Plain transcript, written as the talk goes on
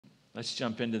Let's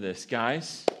jump into this.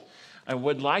 Guys, I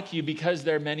would like you, because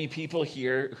there are many people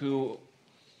here who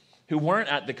weren't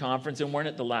at the conference and weren't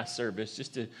at the last service,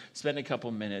 just to spend a couple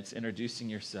minutes introducing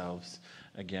yourselves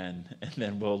again, and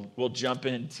then we'll jump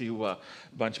into a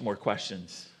bunch more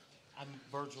questions. I'm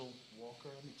Virgil Walker.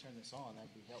 Let me turn this on.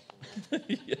 That'd be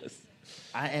helpful. Yes.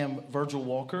 I am Virgil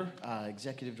Walker,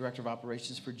 Executive Director of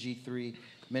Operations for G3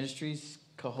 Ministries,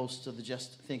 co-host of the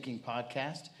Just Thinking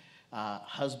podcast,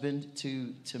 husband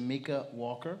to Tamika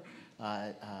Walker,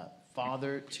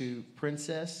 father to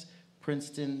Princess,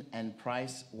 Princeton, and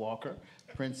Price Walker.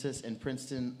 Princess and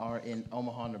Princeton are in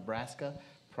Omaha, Nebraska.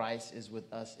 Price is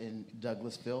with us in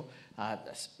Douglasville.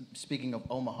 Speaking of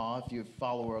Omaha, if you're a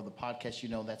follower of the podcast, you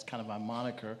know that's kind of my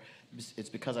moniker. It's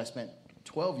because I spent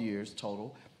 12 years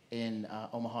total in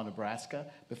Omaha, Nebraska,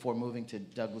 before moving to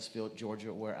Douglasville,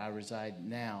 Georgia, where I reside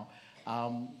now.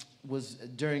 Was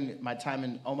during my time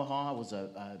in Omaha, I was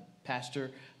a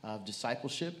pastor of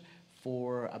discipleship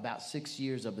for about 6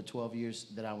 years of the 12 years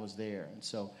that I was there. And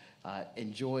so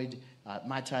enjoyed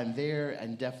my time there,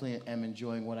 and definitely am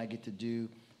enjoying what I get to do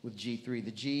with G3.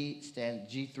 The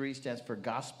G3 stands for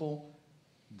Gospel,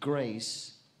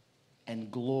 Grace,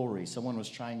 and Glory. Someone was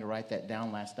trying to write that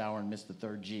down last hour and missed the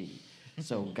third G.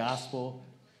 So Gospel,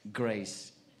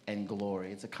 Grace, and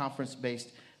Glory. It's a conference-based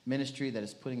ministry that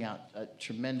is putting out a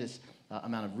tremendous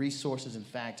amount of resources. In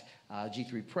fact,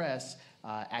 G3 Press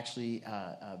actually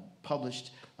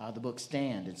published the book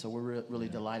Stand, and so we're really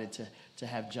delighted to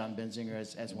have Jon Benzinger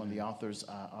as one of the authors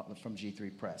from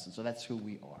G3 Press, and so that's who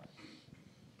we are.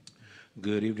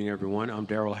 Good evening, everyone. I'm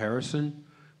Darrell Harrison.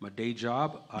 My day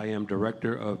job, I am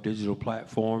Director of Digital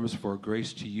Platforms for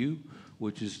Grace to You,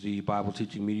 which is the Bible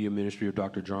teaching media ministry of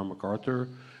Dr. John MacArthur,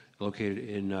 located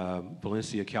in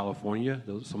Valencia, California.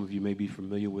 Some of you may be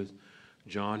familiar with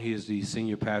John. He is the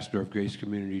senior pastor of Grace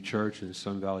Community Church in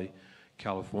Sun Valley,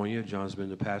 California. John's been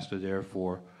the pastor there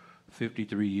for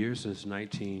 53 years, since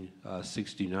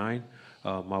 1969.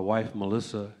 My wife,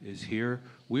 Melissa, is here.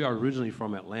 We are originally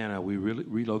from Atlanta. We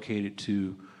relocated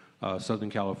to Southern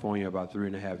California about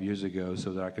 3.5 years ago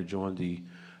so that I could join the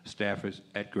staff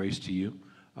at Grace to You.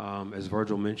 As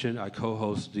Virgil mentioned, I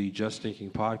co-host the Just Thinking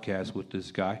podcast with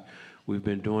this guy. We've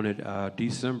been doing it.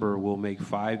 December will make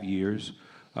 5 years.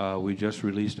 We just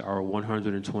released our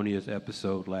 120th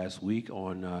episode last week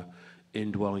on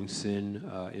indwelling sin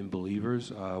in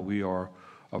believers. We are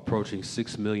approaching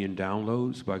 6 million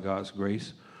downloads by God's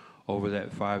grace over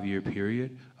that 5-year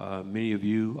period. Many of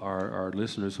you are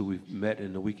listeners who we've met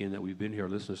in the weekend that we've been here,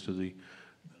 listeners to the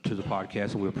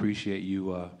podcast, and we appreciate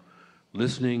you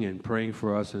listening and praying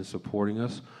for us and supporting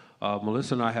us.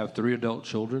 Melissa and I have 3 adult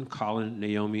children, Colin,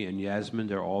 Naomi, and Yasmin.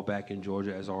 They're all back in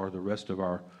Georgia, as are the rest of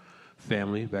our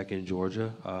family back in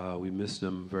Georgia. We miss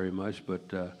them very much,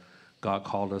 but God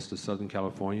called us to Southern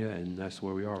California, and that's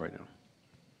where we are right now.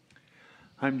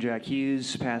 I'm Jack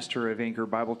Hughes, pastor of Anchor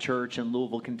Bible Church in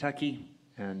Louisville, Kentucky,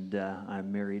 and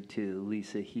I'm married to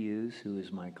Lisa Hughes, who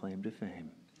is my claim to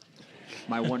fame,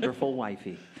 my wonderful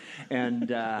wifey.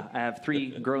 And I have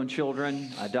 3 grown children,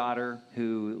 a daughter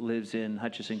who lives in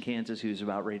Hutchinson, Kansas, who's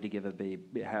about ready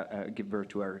to give birth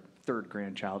to our 3rd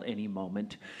grandchild any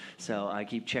moment. So I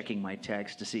keep checking my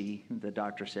text to see. The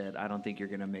doctor said, I don't think you're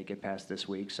going to make it past this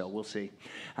week, so we'll see.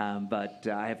 But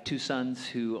I have 2 sons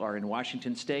who are in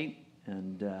Washington State,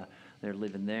 and they're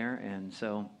living there, and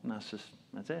so that's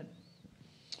it.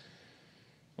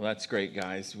 Well, that's great,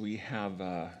 guys. We have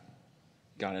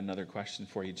got another question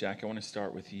for you, Jack. I want to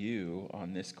start with you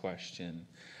on this question.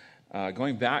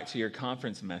 Going back to your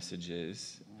conference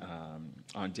messages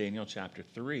on Daniel chapter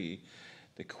 3,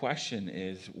 the question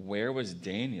is, where was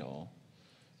Daniel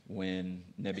when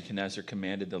Nebuchadnezzar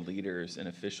commanded the leaders and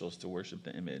officials to worship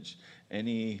the image?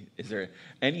 Is there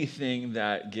anything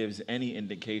that gives any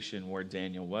indication where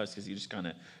Daniel was? Because he just kind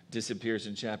of disappears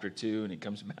in chapter 2 and he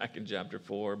comes back in chapter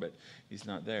 4, but he's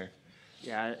not there.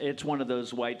 Yeah, it's one of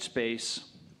those white space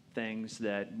things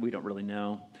that we don't really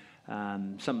know.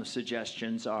 Some of the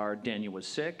suggestions are Daniel was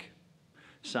sick.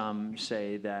 Some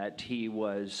say that he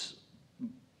was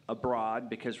abroad,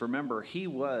 because remember, he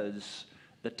was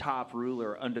the top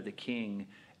ruler under the king,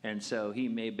 and so he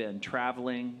may have been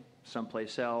traveling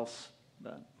someplace else,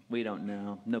 but we don't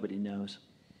know. Nobody knows.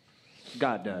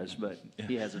 God does, but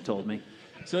he hasn't told me.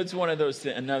 So it's one of those,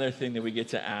 another thing that we get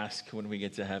to ask when we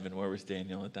get to heaven, where was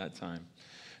Daniel at that time?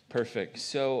 Perfect.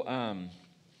 So,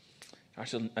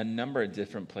 a number of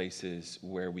different places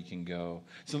where we can go.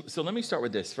 So let me start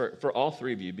with this for all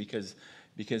 3 of you, because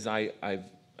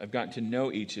I've gotten to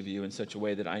know each of you in such a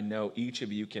way that I know each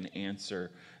of you can answer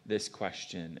this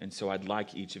question. And so I'd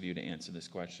like each of you to answer this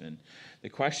question. The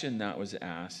question that was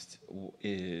asked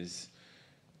is,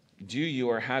 Do you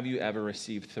or have you ever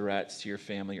received threats to your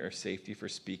family or safety for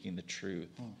speaking the truth?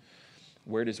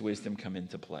 Where does wisdom come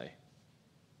into play?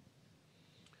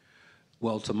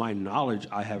 Well, to my knowledge,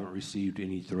 I haven't received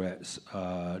any threats.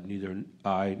 Neither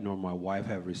I nor my wife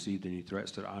have received any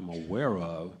threats that I'm aware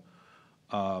of.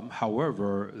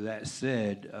 However, that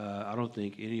said, I don't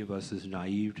think any of us is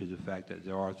naive to the fact that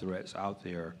there are threats out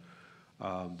there.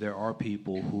 There are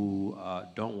people who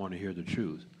don't want to hear the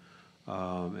truth.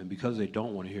 And because they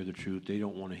don't want to hear the truth, they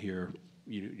don't want to hear,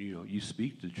 you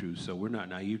speak the truth. So we're not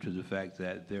naive to the fact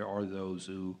that there are those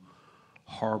who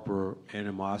harbor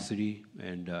animosity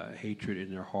and hatred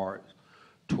in their hearts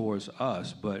towards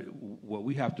us. But what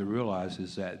we have to realize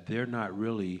is that we're not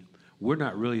really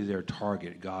their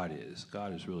target. God is.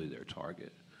 God is really their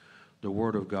target. The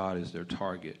Word of God is their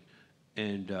target.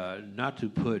 And not to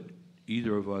put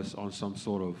either of us on some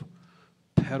sort of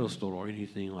pedestal or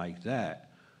anything like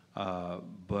that,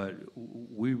 but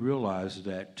we realize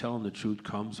that telling the truth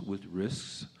comes with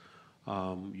risks.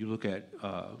 You look at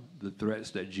the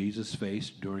threats that Jesus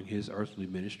faced during his earthly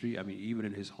ministry. I mean, even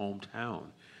in his hometown,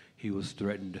 he was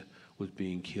threatened with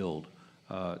being killed.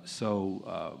 Again,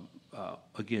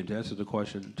 to answer the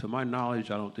question, to my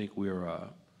knowledge, I don't think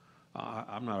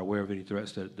I'm not aware of any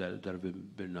threats that have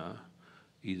been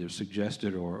either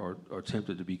suggested or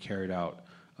attempted to be carried out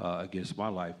against my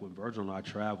life. When Virgil and I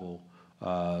travel,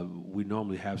 we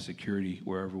normally have security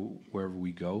wherever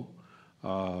we go.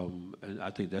 And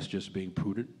I think that's just being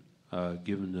prudent,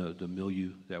 given the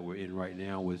milieu that we're in right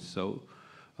now with so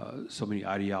many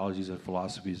ideologies and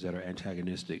philosophies that are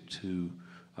antagonistic to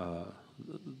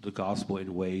the gospel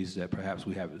in ways that perhaps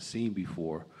we haven't seen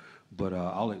before. But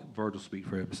I'll let Virgil speak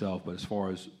for himself. But as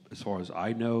far as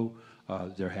I know,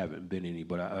 there haven't been any.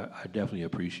 But I definitely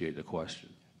appreciate the question.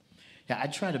 Yeah, I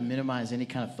try to minimize any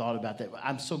kind of thought about that.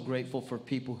 I'm so grateful for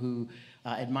people who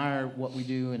admire what we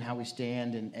do and how we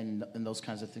stand and those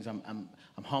kinds of things. I'm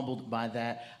humbled by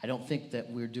that. I don't think that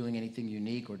we're doing anything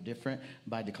unique or different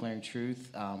by declaring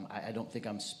truth. I don't think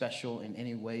I'm special in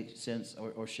any way, sense,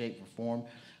 or shape or form.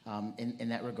 In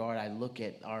that regard, I look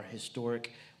at our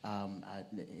historic,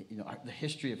 the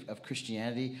history of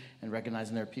Christianity and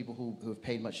recognizing there are people who have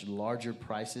paid much larger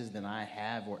prices than I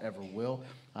have or ever will,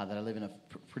 that I live in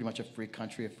pretty much a free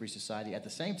country, a free society. At the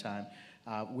same time,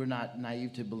 we're not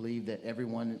naive to believe that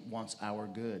everyone wants our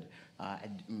good.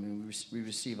 We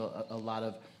receive a lot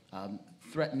of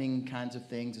threatening kinds of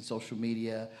things in social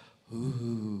media.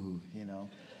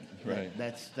 Right.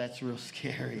 That's real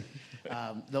scary.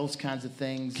 Those kinds of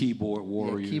things. Keyboard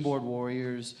warriors. Yeah, keyboard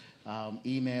warriors.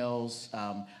 Emails.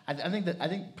 I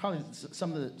think probably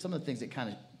some of the things that kind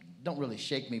of don't really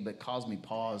shake me but cause me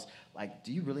pause. Like,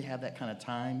 do you really have that kind of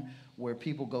time where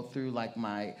people go through like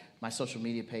my social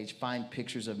media page, find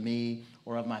pictures of me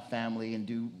or of my family and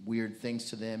do weird things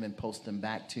to them and post them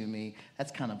back to me?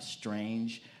 That's kind of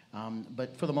strange.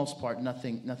 But for the most part,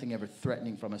 nothing ever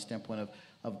threatening from a standpoint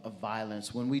of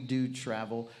violence. When we do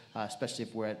travel, especially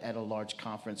if we're at a large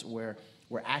conference where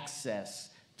access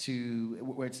to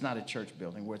where it's not a church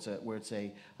building, where it's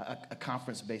a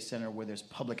conference-based center where there's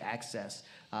public access,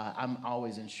 I'm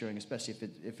always ensuring, especially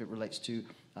if it relates to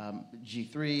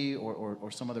G3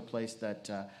 or some other place that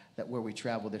where we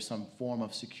travel, there's some form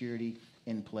of security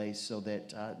in place so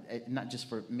that not just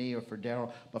for me or for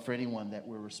Darrell, but for anyone that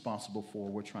we're responsible for,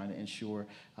 we're trying to ensure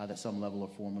that some level or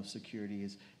form of security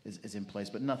is in place.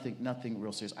 But nothing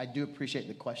real serious. I do appreciate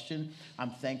the question.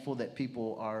 I'm thankful that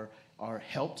people are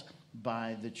helped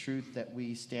by the truth that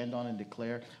we stand on and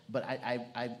declare. But I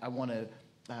want to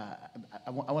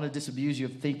disabuse you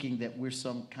of thinking that we're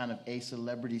some kind of a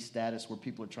celebrity status where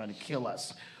people are trying to kill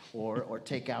us or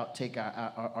take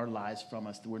our lives from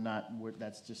us.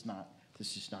 That's just not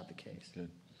the case. Good.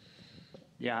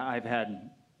 Yeah, I've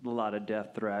had a lot of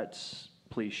death threats.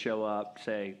 Please show up.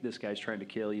 Say, this guy's trying to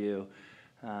kill you.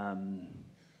 I'm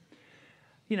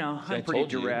pretty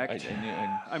direct.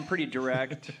 I'm pretty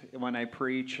direct when I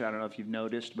preach. I don't know if you've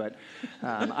noticed, but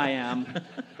I am.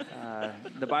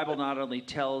 The Bible not only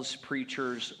tells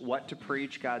preachers what to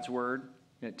preach, God's word,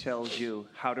 it tells you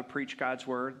how to preach God's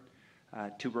word,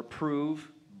 to reprove,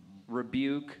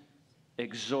 rebuke,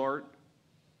 exhort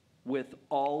with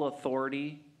all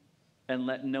authority, and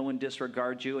let no one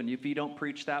disregard you. And if you don't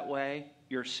preach that way,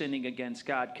 you're sinning against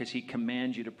God because he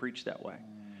commands you to preach that way.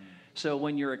 So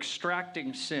when you're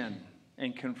extracting sin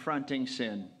and confronting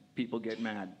sin, people get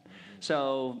mad.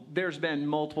 So there's been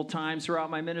multiple times throughout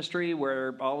my ministry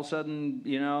where all of a sudden,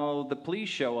 the police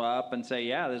show up and say,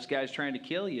 yeah, this guy's trying to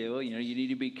kill you. You need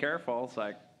to be careful. It's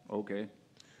like, okay.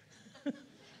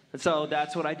 So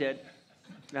that's what I did.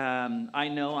 I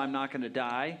know I'm not going to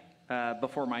die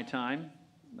before my time.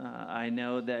 I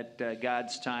know that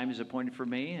God's time is appointed for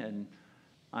me, and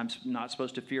I'm not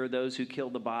supposed to fear those who kill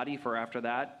the body, for after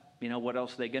that, what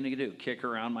else are they going to do? Kick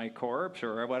around my corpse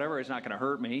or whatever? It's not going to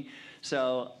hurt me.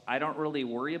 So I don't really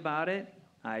worry about it.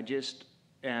 I just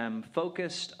am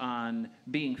focused on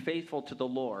being faithful to the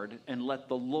Lord and let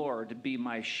the Lord be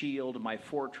my shield, my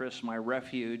fortress, my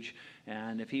refuge.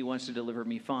 And if he wants to deliver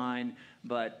me, fine.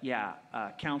 But yeah,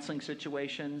 counseling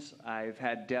situations, I've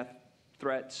had death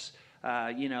threats.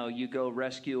 You go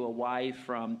rescue a wife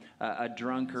from a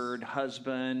drunkard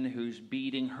husband who's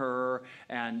beating her,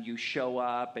 and you show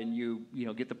up and you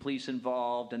get the police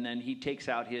involved, and then he takes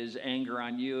out his anger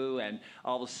on you, and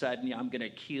all of a sudden, I'm going to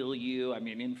kill you. I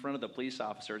mean, in front of the police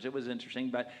officers. It was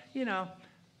interesting, but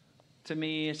to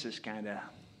me, it's just kind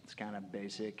of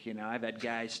basic. I've had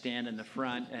guys stand in the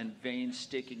front and veins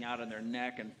sticking out on their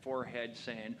neck and forehead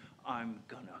saying, "I'm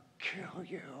gonna kill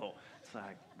you." It's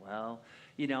like, well,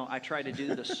 I try to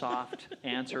do the soft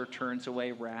answer turns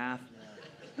away wrath.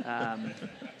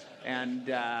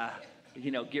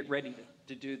 Get ready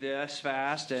to do this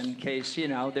fast in case,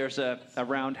 there's a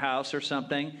roundhouse or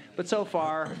something. But so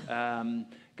far,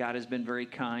 God has been very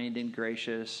kind and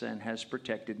gracious and has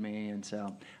protected me. And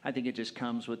so I think it just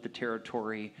comes with the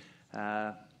territory.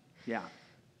 I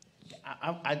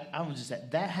would just say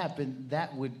that happened.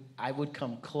 I would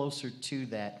come closer to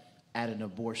that at an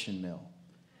abortion mill.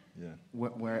 Yeah.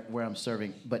 Where I'm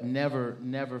serving, but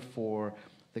never for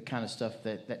the kind of stuff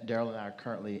that Darrell and I are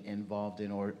currently involved in,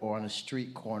 or on a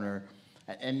street corner,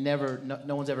 and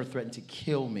no one's ever threatened to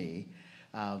kill me,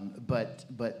 but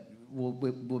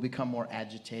we'll become more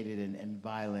agitated and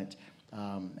violent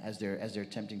as they're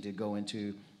attempting to go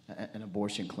into an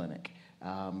abortion clinic,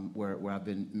 where I've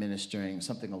been ministering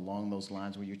something along those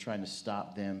lines, where you're trying to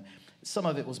stop them. Some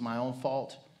of it was my own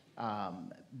fault.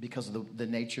 Because of the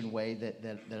nature and way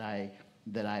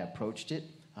that I approached it,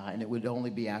 and it would only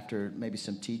be after maybe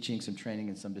some teaching, some training,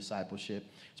 and some discipleship.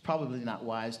 It's probably not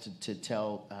wise to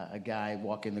tell a guy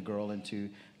walking the girl into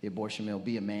the abortion mill,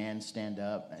 be a man, stand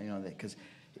up, because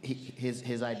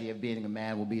his idea of being a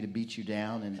man will be to beat you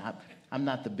down, and I'm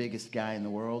not the biggest guy in the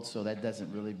world, so that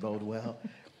doesn't really bode well.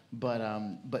 But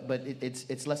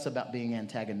it's less about being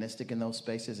antagonistic in those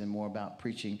spaces and more about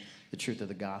preaching the truth of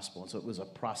the gospel. And so it was a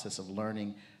process of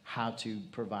learning how to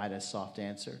provide a soft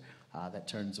answer that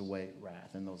turns away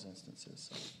wrath in those instances.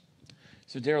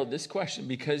 So Darrell, this question,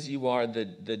 because you are the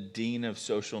dean of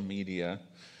social media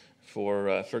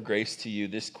for Grace to You,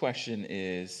 this question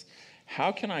is,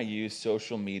 how can I use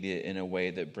social media in a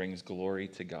way that brings glory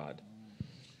to God?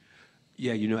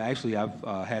 Yeah, actually, I've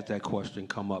had that question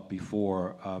come up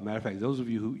before. Matter of fact,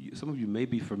 some of you may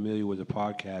be familiar with a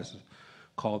podcast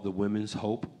called the Women's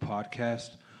Hope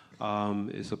Podcast.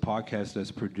 It's a podcast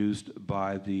that's produced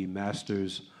by the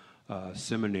Masters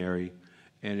Seminary,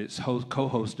 and it's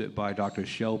co-hosted by Dr.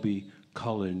 Shelby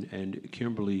Cullen and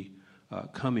Kimberly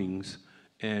Cummings.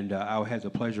 And I had the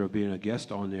pleasure of being a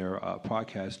guest on their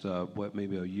podcast,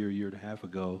 maybe a year and a half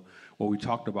ago, where we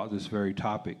talked about this very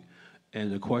topic. And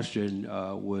the question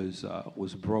was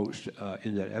broached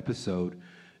in that episode.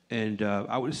 And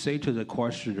I would say to the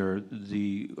questioner,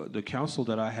 the counsel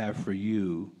that I have for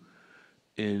you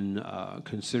in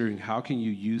considering how can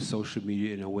you use social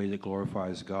media in a way that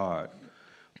glorifies God.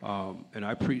 And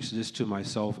I preach this to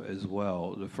myself as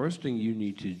well. The first thing you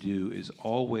need to do is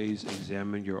always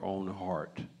examine your own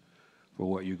heart for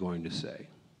what you're going to say.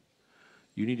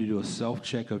 You need to do a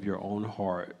self-check of your own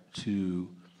heart to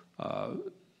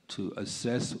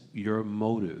assess your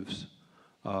motives,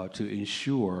 to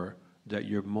ensure that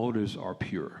your motives are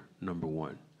pure, number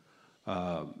one.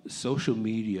 Social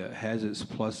media has its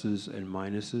pluses and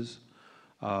minuses,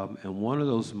 and one of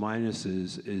those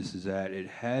minuses is that it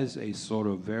has a sort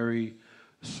of very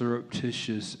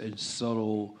surreptitious and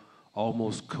subtle,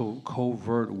 almost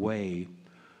covert way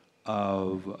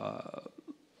of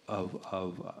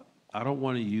I don't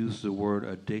want to use the word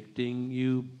addicting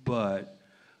you, but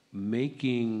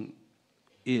making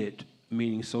it,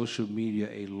 meaning social media,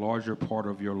 a larger part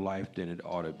of your life than it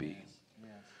ought to be.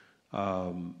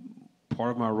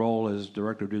 Part of my role as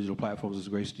Director of Digital Platforms as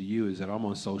Grace to You is that I'm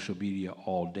on social media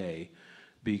all day,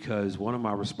 because one of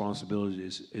my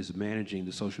responsibilities is managing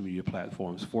the social media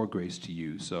platforms for Grace to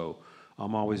You. So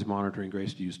I'm always monitoring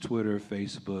Grace to You's Twitter,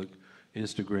 Facebook,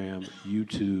 Instagram,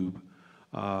 YouTube,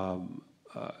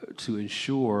 to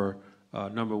ensure,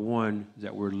 number one,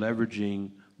 that we're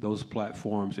leveraging those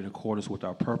platforms in accordance with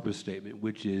our purpose statement,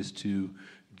 which is to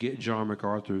get John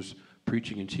MacArthur's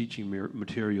preaching and teaching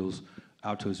materials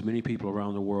out to as many people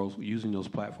around the world using those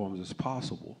platforms as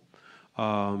possible.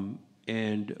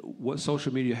 And what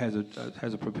social media has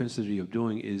a propensity of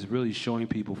doing is really showing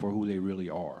people for who they really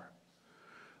are,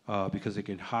 because they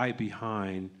can hide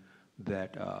behind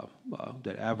that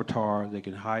avatar. They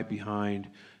can hide behind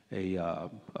a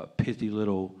pithy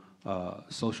little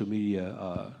social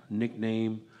media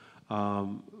nickname.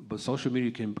 But social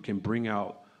media can bring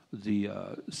out the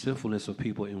sinfulness of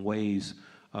people in ways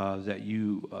that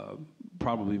you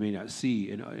probably may not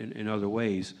see in other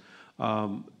ways.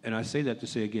 And I say that to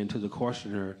say again to the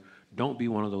questioner, don't be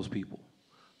one of those people.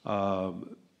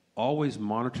 Always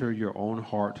monitor your own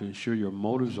heart to ensure your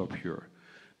motives are pure.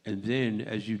 And then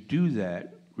as you do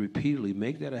that repeatedly,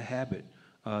 make that a habit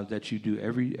that you do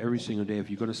every single day. If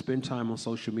you're going to spend time on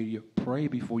social media, pray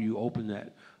before you open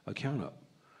that account up.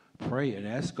 Pray and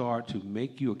ask God to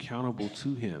make you accountable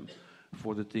to him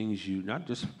for the things not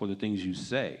just for the things you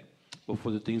say, but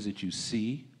for the things that you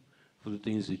see, for the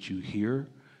things that you hear.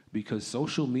 Because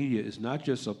social media is not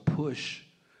just a push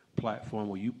platform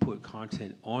where you put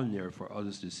content on there for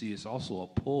others to see. It's also a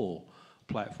pull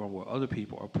platform where other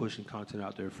people are pushing content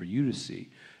out there for you to see.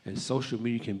 And social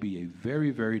media can be a very,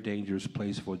 very dangerous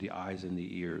place for the eyes and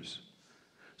the ears.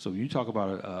 So when you talk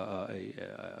about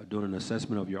doing an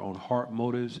assessment of your own heart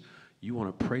motives, you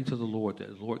want to pray to the Lord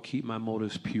that, Lord, keep my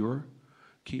motives pure,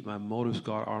 keep my motives,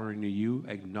 God, honoring to you,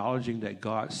 acknowledging that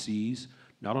God sees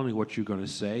not only what you're going to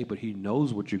say, but he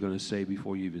knows what you're going to say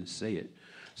before you even say it.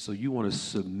 So you want to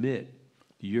submit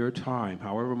your time,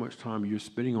 however much time you're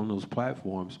spending on those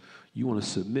platforms, you want to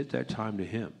submit that time to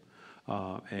him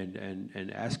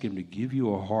and ask him to give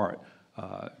you a heart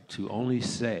to only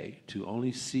say, to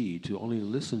only see, to only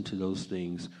listen to those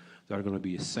things that are going to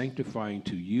be sanctifying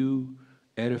to you,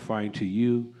 edifying to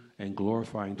you, and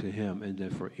glorifying to him. And then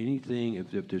for anything,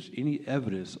 if there's any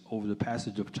evidence over the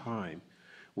passage of time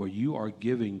where you are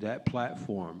giving that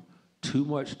platform too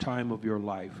much time of your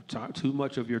life, too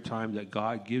much of your time that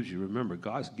God gives you. Remember,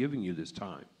 God's giving you this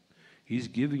time. He's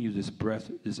giving you this breath,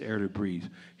 this air to breathe.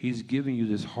 He's giving you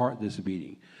this heart that's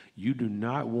beating. You do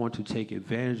not want to take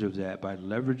advantage of that by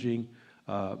leveraging,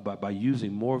 by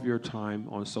using more of your time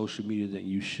on social media than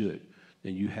you should,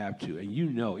 than you have to. And you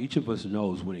know, each of us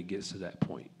knows when it gets to that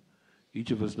point.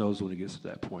 Each of us knows when it gets to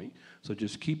that point. So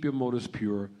just keep your motives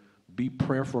pure. Be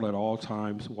prayerful at all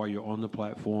times while you're on the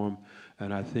platform,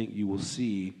 and I think you will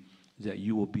see that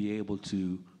you will be able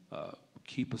to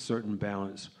keep a certain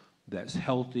balance that's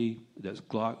healthy, that's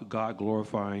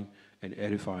God-glorifying and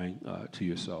edifying to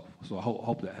yourself. So I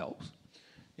hope that helps.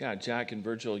 Yeah, Jack and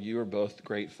Virgil, you are both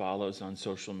great follows on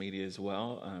social media as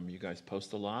well. You guys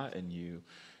post a lot, and you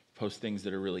post things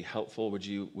that are really helpful. Would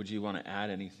you want to add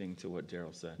anything to what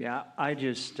Darrell said? Yeah, I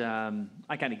just,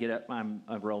 I kind of get up. I'm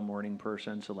a real morning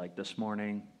person, so like this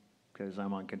morning, because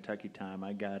I'm on Kentucky time,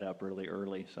 I got up really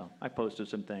early, so I posted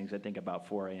some things, I think about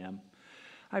 4 a.m.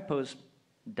 I post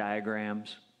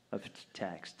diagrams of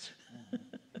texts,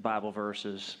 Bible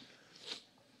verses,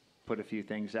 put a few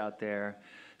things out there.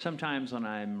 Sometimes when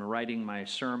I'm writing my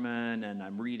sermon and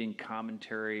I'm reading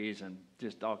commentaries and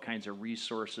just all kinds of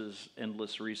resources,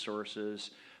 endless resources,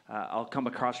 I'll come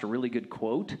across a really good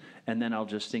quote, and then I'll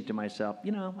just think to myself,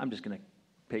 I'm just going to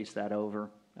paste that over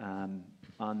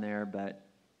on there, but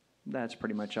that's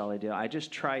pretty much all I do. I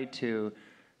just try to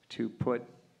put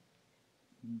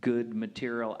good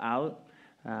material out.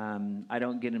 I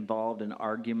don't get involved in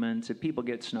arguments. If people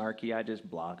get snarky, I just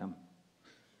block them.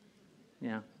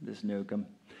 Yeah, just nuke them.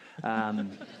 I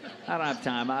don't have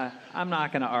time. I'm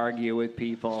not going to argue with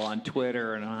people on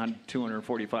Twitter and on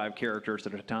 245 characters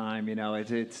at a time.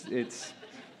 It's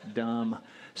dumb.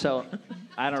 So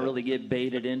I don't really get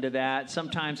baited into that.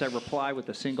 Sometimes I reply with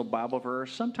a single Bible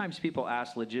verse. Sometimes people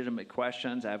ask legitimate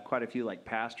questions. I have quite a few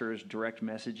pastors direct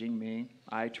messaging me.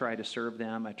 I try to serve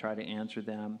them. I try to answer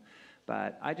them.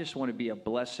 But I just want to be a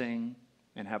blessing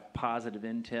and have positive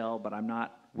intel, but I'm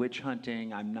not witch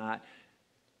hunting. I'm not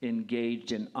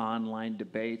engaged in online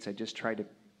debates. I just try to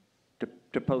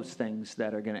post things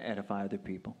that are going to edify other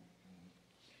people.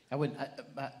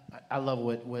 I love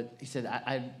what he said.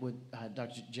 What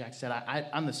Dr. Jack said.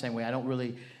 I'm the same way. I don't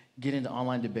really get into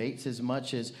online debates as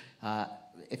much as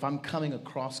if I'm coming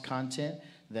across content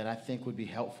that I think would be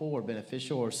helpful or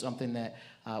beneficial, or something that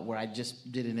where I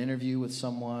just did an interview with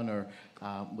someone, or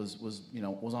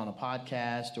was on a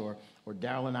podcast, or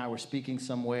Darrell and I were speaking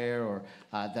somewhere, or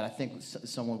that I think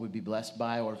someone would be blessed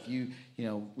by, or if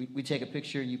we take a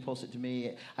picture and you post it to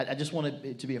me. I just want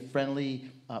it to be a friendly,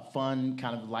 fun,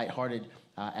 kind of lighthearted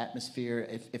atmosphere.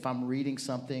 If I'm reading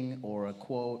something or a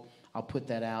quote, I'll put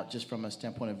that out just from a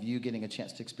standpoint of you getting a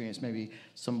chance to experience maybe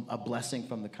a blessing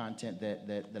from the content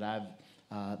that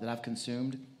I've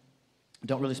consumed.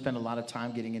 Don't really spend a lot of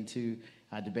time getting into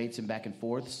debates and back and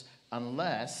forths,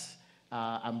 unless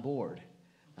I'm bored.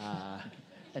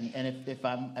 And if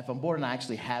I'm bored and I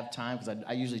actually have time, because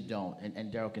I usually don't,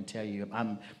 and Darrell can tell you,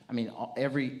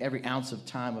 every ounce of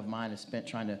time of mine is spent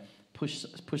trying to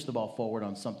push the ball forward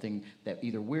on something that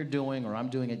either we're doing or I'm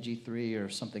doing at G3 or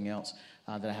something else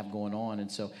that I have going on. And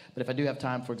so, but if I do have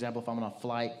time, for example, if I'm on a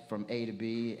flight from A to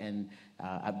B and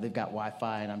they've got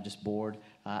Wi-Fi and I'm just bored,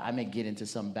 I may get into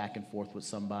some back and forth with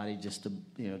somebody just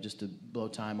to blow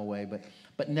time away,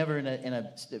 but never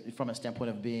from a standpoint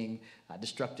of being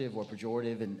destructive or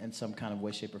pejorative in some kind of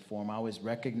way, shape, or form. I always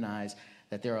recognize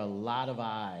that there are a lot of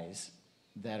eyes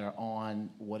that are on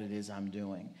what it is I'm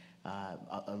doing.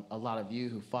 A lot of you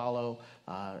who follow,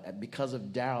 because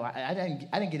of Darrell, I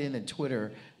didn't get into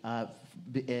Twitter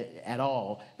at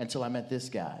all until I met this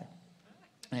guy.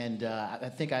 And I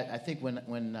think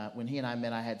when he and I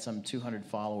met, I had some 200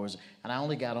 followers, and I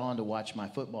only got on to watch my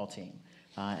football team,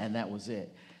 and that was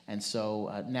it. And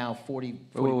so now 40.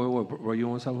 Wait. Were you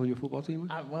on something with your football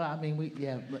team?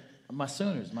 My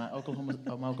Sooners, my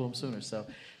Oklahoma Sooners. So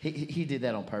he did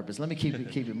that on purpose. Let me keep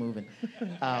it moving.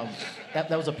 That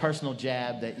was a personal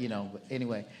jab that, but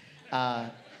anyway.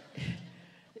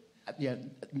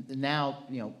 Now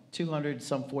 200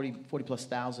 some 40 plus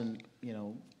thousand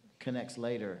connects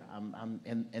later. I'm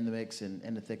in the mix and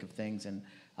in the thick of things, and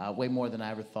way more than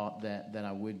I ever thought that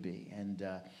I would be. And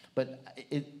but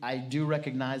I do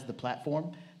recognize the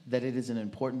platform, that it is an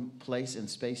important place and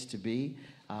space to be.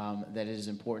 That it is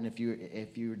important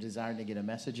if you're desiring to get a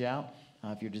message out,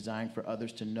 if you're desiring for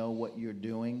others to know what you're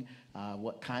doing,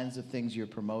 what kinds of things you're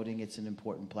promoting. It's an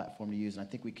important platform to use, and I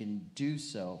think we can do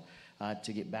so.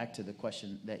 To get back to the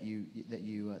question that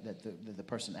the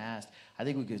person asked, I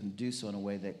think we can do so in a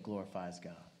way that glorifies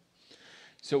God.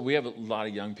 So we have a lot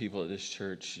of young people at this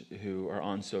church who are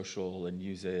on social and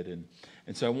use it, and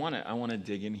so I want to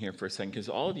dig in here for a second, because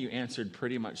all of you answered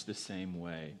pretty much the same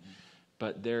way.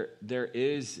 But there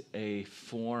is a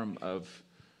form of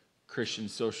Christian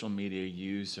social media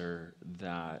user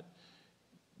that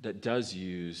does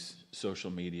use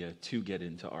social media to get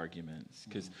into arguments.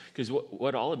 Because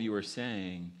what all of you are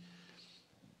saying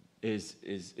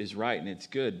is right, and it's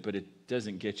good, but it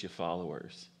doesn't get you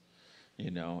followers.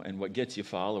 And what gets you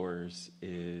followers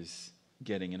is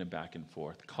getting in a back and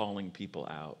forth, calling people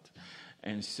out.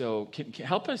 And so can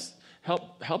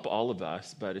help all of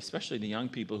us, but especially the young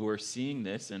people who are seeing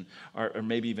this and are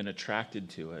maybe even attracted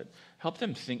to it, help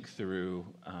them think through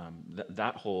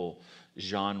that whole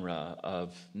genre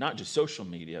of not just social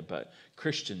media, but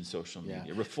Christian social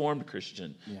media, Reformed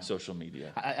Christian social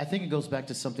media. I think it goes back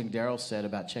to something Darrell said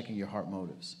about checking your heart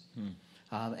motives.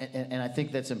 And I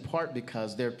think that's in part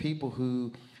because there are people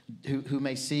who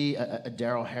may see a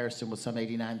Darrell Harrison with some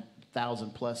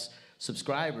 89,000 plus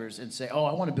subscribers and say, oh,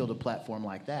 I want to build a platform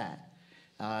like that.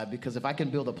 Because if I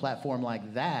can build a platform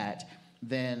like that,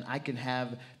 then I can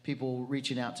have people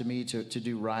reaching out to me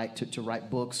to write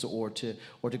books or to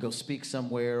go speak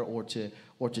somewhere or to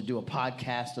do a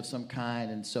podcast of some kind.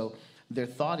 And so their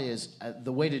thought is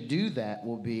the way to do that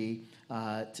will be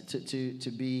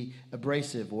to be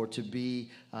abrasive or to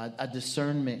be a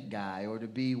discernment guy or to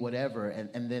be whatever.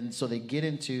 And then so they get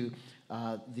into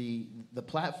the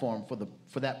platform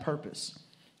for that purpose.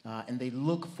 And they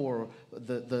look for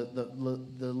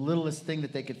the littlest thing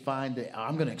that they could find.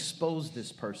 I'm going to expose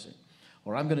this person,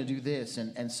 or I'm going to do this,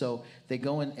 and so they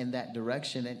go in that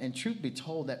direction. And truth be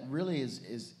told, that really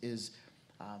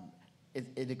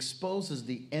it exposes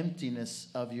the emptiness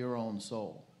of your own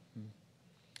soul.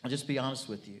 I'll just be honest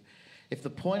with you. If the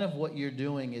point of what you're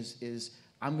doing is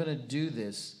I'm going to do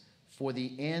this for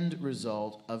the end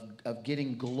result of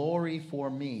getting glory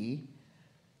for me,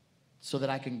 so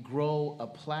that I can grow a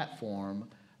platform,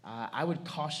 I would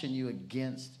caution you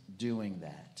against doing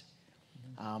that.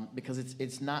 Because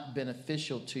it's not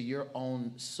beneficial to your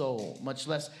own soul, much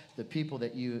less the people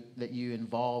that you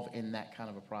involve in that kind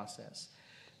of a process.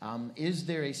 Is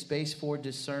there a space for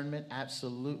discernment?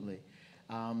 Absolutely.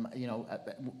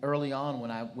 Early on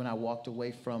when I walked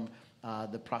away from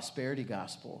the prosperity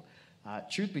gospel,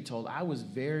 truth be told, I was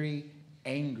very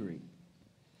angry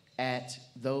at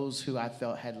those who I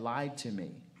felt had lied to me.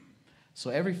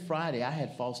 So every Friday I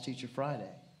had False Teacher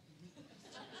Friday.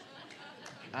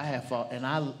 I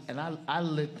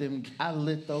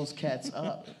lit those cats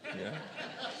up. Yeah.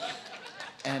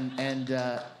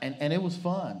 And it was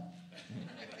fun.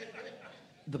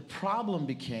 The problem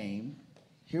became,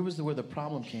 where the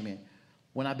problem came in,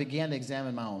 when I began to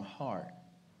examine my own heart.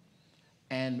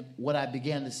 And what I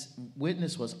began to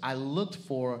witness was I looked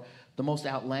for the most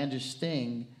outlandish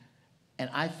thing. And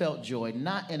I felt joy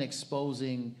not in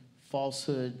exposing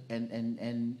falsehood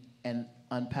and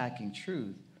unpacking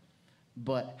truth,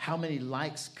 but how many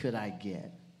likes could I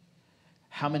get?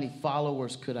 How many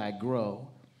followers could I grow?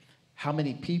 How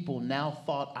many people now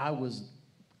thought I was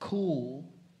cool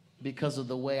because of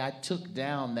the way I took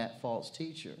down that false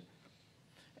teacher?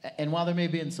 And while there may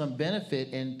have been some benefit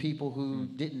in people who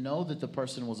didn't know that the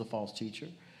person was a false teacher,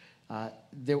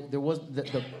 there was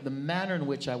the manner in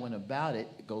which I went about it.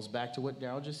 It goes back to what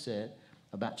Darrell just said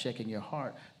about checking your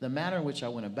heart. The manner in which I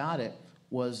went about it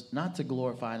was not to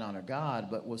glorify and honor God,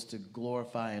 but was to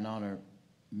glorify and honor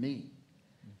me,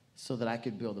 so that I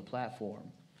could build a platform.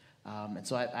 And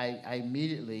so I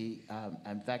immediately,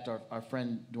 in fact, our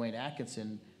friend Dwayne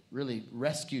Atkinson really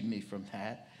rescued me from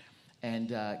that, and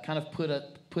kind of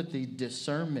put the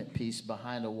discernment piece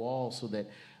behind a wall so that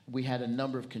we had a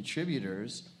number of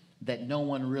contributors that no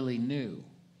one really knew.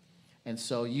 And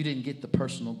so you didn't get the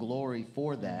personal glory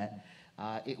for that.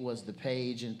 It was the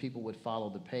page, and people would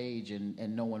follow the page,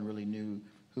 and no one really knew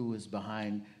who was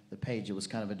behind the page. It was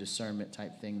kind of a discernment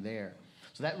type thing there.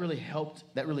 So that really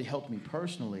helped me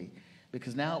personally,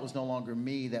 because now it was no longer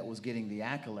me that was getting the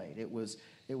accolade. It was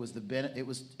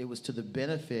to the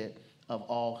benefit of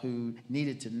all who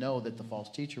needed to know that the false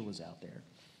teacher was out there.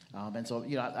 And so,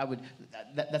 I would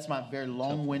that's my very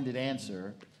long-winded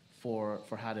answer for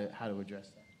how to address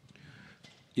that.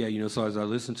 Yeah, so as I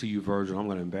listen to you, Virgil, I'm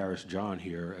going to embarrass John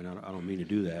here, and I don't mean to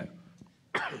do that.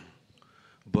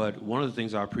 But one of the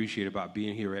things I appreciate about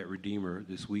being here at Redeemer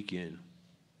this weekend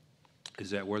is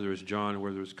that whether it's John,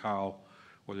 whether it's Kyle,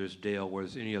 whether it's Dale, whether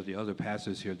it's any of the other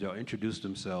pastors here, they'll introduce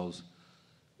themselves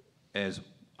as,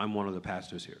 I'm one of the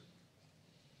pastors here.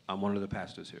 I'm one of the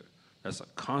pastors here. That's a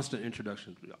constant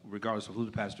introduction, regardless of who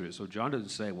the pastor is. So John doesn't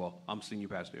say, well, I'm senior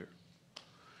pastor here.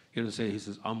 He doesn't say, he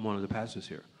says, I'm one of the pastors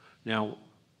here. Now,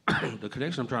 the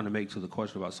connection I'm trying to make to the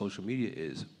question about social media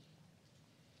is,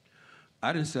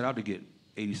 I didn't set out to get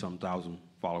 80-something thousand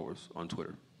followers on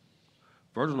Twitter.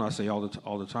 Virgil and I say all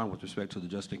the time with respect to the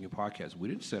Just Thinking podcast, we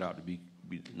didn't set out to be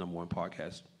the number one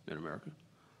podcast in America.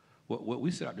 What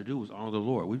we set out to do was honor the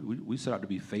Lord. We set out to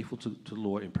be faithful to the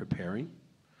Lord in preparing,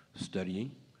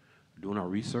 studying, doing our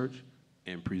research,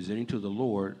 and presenting to the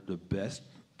Lord the best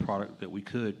product that we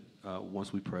could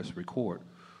once we press record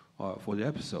for the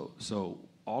episode. So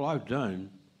all I've done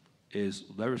is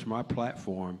leverage my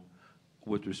platform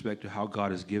with respect to how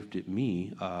God has gifted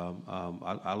me.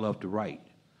 I love to write.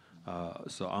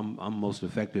 So I'm most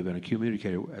effective in a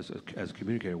communicator as a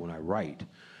communicator when I write.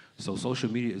 So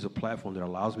social media is a platform that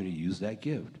allows me to use that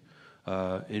gift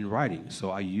in writing.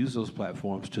 So I use those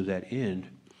platforms to that end,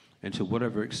 and to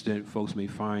whatever extent folks may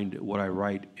find what I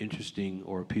write interesting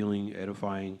or appealing,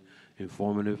 edifying,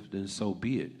 informative, then so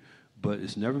be it. But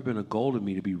it's never been a goal of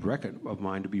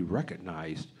mine to be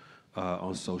recognized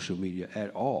on social media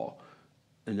at all.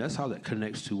 And that's how that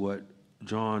connects to what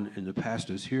John and the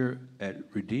pastors here at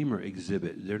Redeemer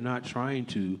exhibit. They're not trying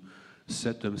to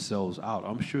set themselves out.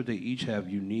 I'm sure they each have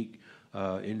unique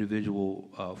individual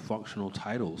functional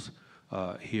titles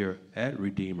here at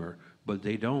Redeemer, but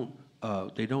they don't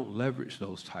leverage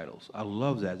those titles. I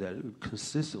love that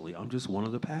consistently, I'm just one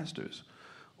of the pastors.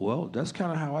 Well, that's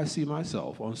kind of how I see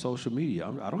myself on social media.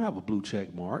 I don't have a blue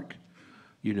check mark.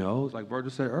 Like Virgil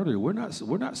said earlier, we're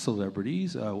not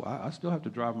celebrities. I still have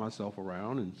to drive myself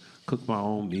around and cook my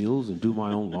own meals and do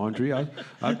my own laundry.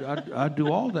 I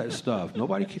do all that stuff.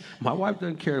 My wife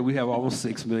doesn't care that we have almost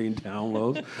 6 million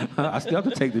downloads. I still have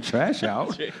to take the trash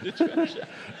out.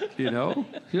 She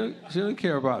doesn't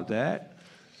care about that.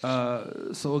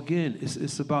 So again,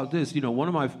 it's about this. One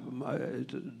of my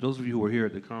those of you who were here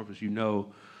at the conference,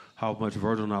 how much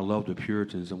Virgil and I love the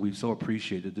Puritans, and we so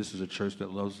appreciate that this is a church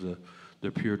that loves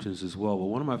the Puritans as well. But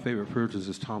one of my favorite Puritans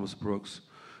is Thomas Brooks.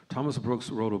 Thomas Brooks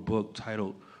wrote a book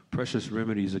titled Precious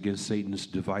Remedies Against Satan's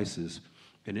Devices.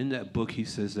 And in that book, he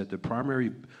says that the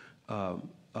primary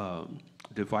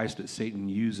device that Satan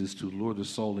uses to lure the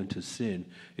soul into sin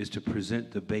is to present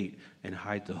the bait and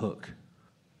hide the hook.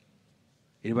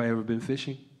 Anybody ever been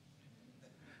fishing?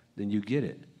 Then you get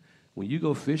it. When you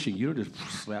go fishing, you don't just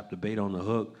slap the bait on the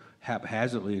hook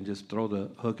haphazardly and just throw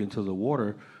the hook into the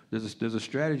water. There's a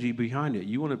strategy behind it.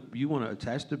 You want to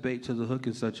attach the bait to the hook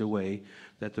in such a way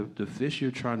that the fish you're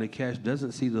trying to catch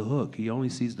doesn't see the hook. He only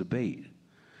sees the bait.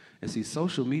 And see,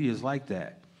 social media is like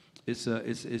that. It is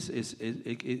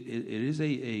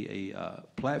a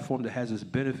platform that has its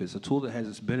benefits, a tool that has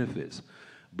its benefits,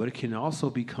 but it can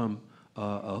also become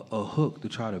a hook to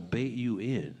try to bait you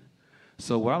in.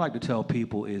 So what I like to tell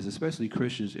people is, especially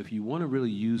Christians, if you want to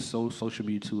really use social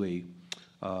media to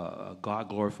a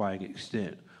God-glorifying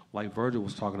extent, like Virgil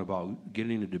was talking about,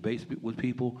 getting into debates with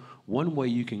people, one way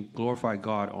you can glorify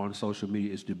God on social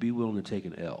media is to be willing to take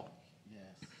an L. Yes.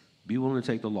 Be willing to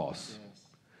take the loss. Yes.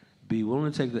 Be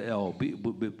willing to take the L.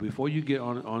 Before you get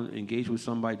on engage with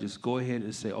somebody, just go ahead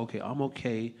and say, okay, I'm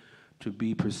okay to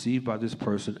be perceived by this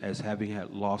person as having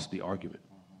had lost the argument.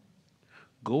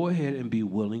 Go ahead and be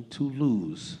willing to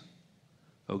lose,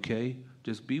 okay?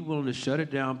 Just be willing to shut it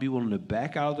down, be willing to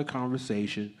back out of the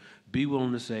conversation, be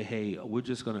willing to say, hey, we're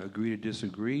just going to agree to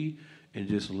disagree, and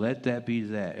just let that be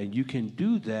that. And you can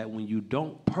do that when you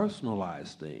don't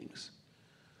personalize things.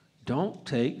 Don't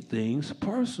take things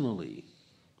personally.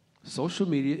 Social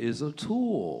media is a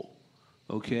tool,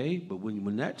 okay? But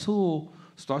when that tool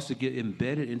starts to get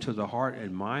embedded into the heart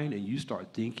and mind, and you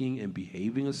start thinking and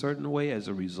behaving a certain way as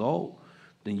a result,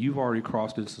 then you've already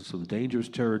crossed into some dangerous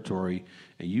territory,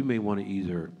 and you may want to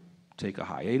either take a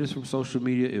hiatus from social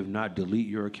media, if not delete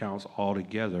your accounts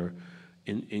altogether,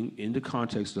 in the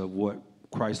context of what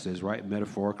Christ says, right?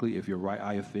 Metaphorically, if your right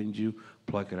eye offends you,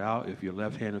 pluck it out. If your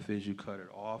left hand offends you, cut it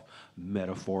off,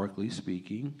 metaphorically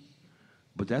speaking.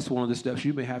 But that's one of the steps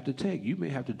you may have to take. You may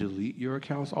have to delete your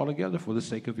accounts altogether for the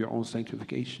sake of your own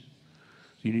sanctification.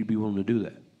 You need to be willing to do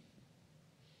that.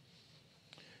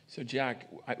 So, Jack,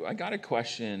 I got a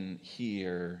question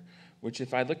here, which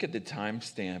if I look at the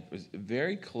timestamp, was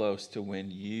very close to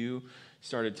when you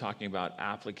started talking about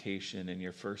application in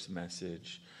your first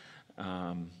message,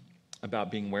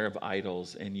 about being aware of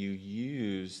idols, and you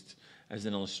used, as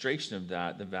an illustration of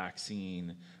that, the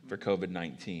vaccine for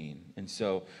COVID-19. And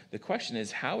so the question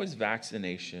is, how is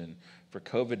vaccination for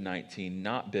COVID-19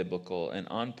 not biblical and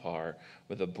on par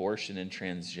with abortion and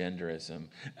transgenderism,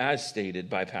 as stated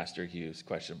by Pastor Hughes, ?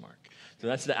 So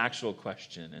that's the actual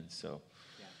question. And so...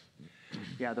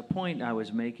 Yeah, the point I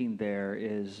was making there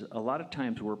is a lot of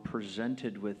times we're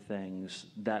presented with things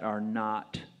that are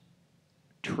not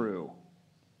true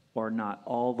or not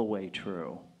all the way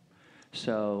true.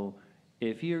 So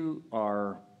if you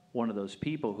are one of those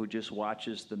people who just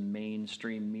watches the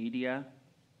mainstream media,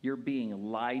 you're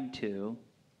being lied to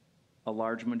a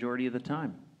large majority of the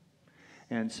time.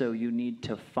 And so you need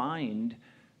to find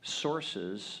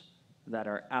sources that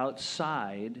are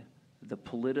outside the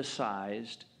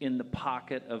politicized, in the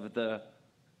pocket of the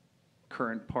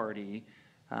current party,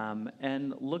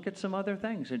 and look at some other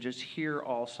things and just hear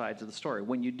all sides of the story.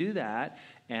 When you do that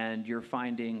and you're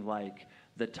finding like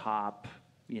the top,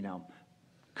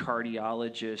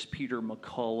 cardiologist, Peter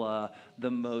McCullough, the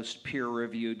most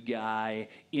peer-reviewed guy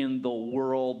in the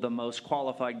world, the most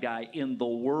qualified guy in the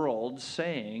world,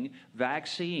 saying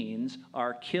vaccines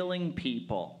are killing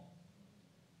people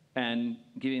and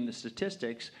giving the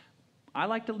statistics, I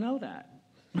like to know that.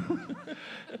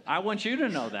 I want you to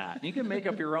know that. You can make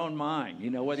up your own mind,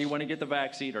 whether you want to get the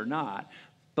vaccine or not,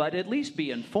 but at least be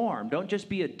informed. Don't just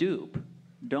be a dupe.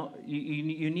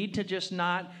 You need to just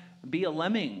not be a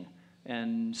lemming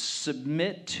and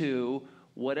submit to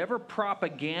whatever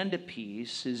propaganda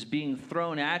piece is being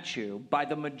thrown at you by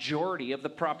the majority of the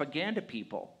propaganda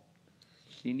people.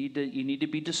 You need to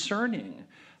be discerning.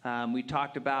 We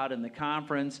talked about in the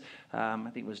conference, I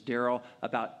think it was Darrell,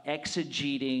 about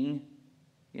exegeting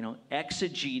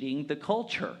the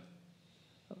culture.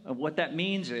 What that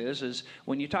means is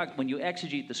when you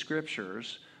exegete the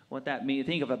scriptures, what that means,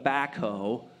 think of a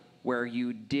backhoe where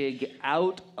you dig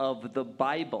out of the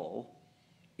Bible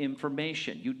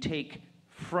information. You take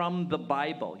from the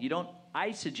Bible. You don't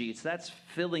eisegete, so that's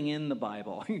filling in the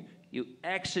Bible. You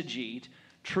exegete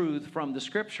truth from the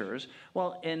scriptures.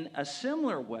 Well, in a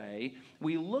similar way,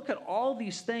 we look at all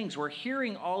these things, we're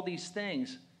hearing all these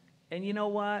things, and you know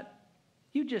what?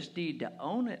 You just need to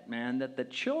own it, man, that the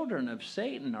children of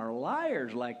Satan are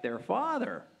liars like their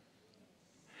father.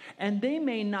 And they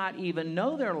may not even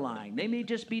know they're lying. They may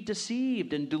just be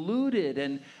deceived and deluded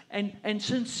and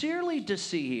sincerely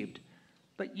deceived.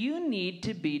 But you need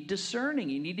to be discerning.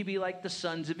 You need to be like the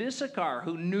sons of Issachar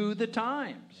who knew the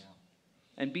times. Yeah.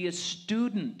 And be a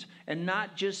student and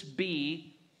not just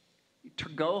to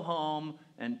go home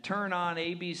and turn on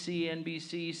ABC,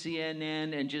 NBC,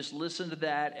 CNN and just listen to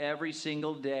that every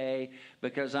single day,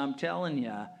 because I'm telling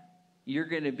you, you're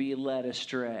going to be led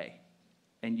astray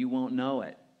and you won't know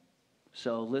it.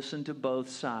 So listen to both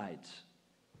sides.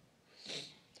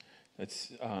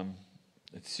 It's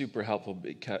super helpful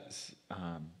because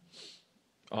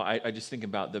I just think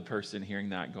about the person hearing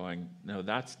that going, no,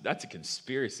 that's a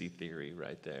conspiracy theory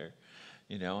right there,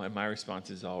 And my response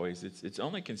is always, it's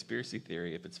only conspiracy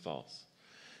theory if it's false.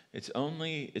 It's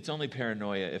only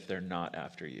paranoia if they're not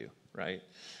after you, right?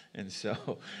 And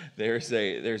so there's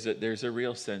a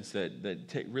real sense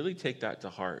that really take that to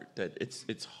heart. That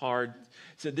it's hard.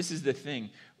 So this is the thing.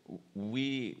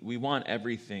 we want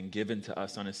everything given to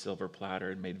us on a silver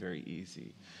platter and made very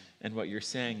easy. And what you're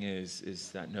saying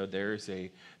is that no, there's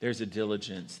a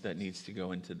diligence that needs to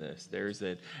go into this. There's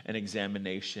an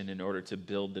examination in order to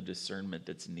build the discernment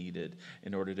that's needed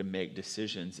in order to make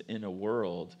decisions in a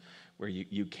world where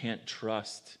you can't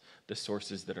trust the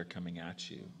sources that are coming at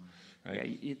you. Right?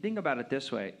 Yeah, you think about it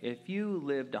this way. If you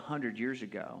lived 100 years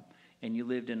ago and you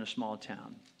lived in a small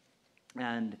town,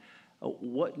 and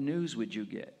what news would you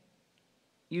get?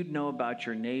 You'd know about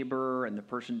your neighbor and the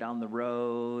person down the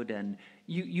road, and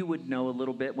you would know a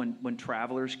little bit when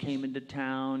travelers came into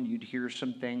town. You'd hear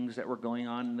some things that were going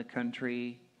on in the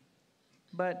country.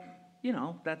 But,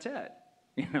 that's it.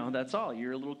 That's all.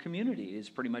 Your little community is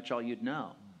pretty much all you'd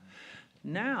know.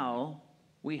 Now,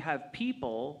 we have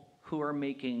people who are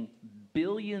making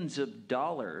billions of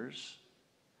dollars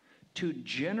to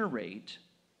generate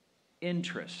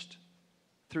interest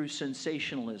through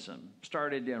sensationalism.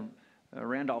 Started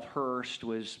Randolph Hearst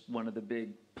was one of the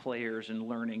big players in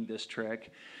learning this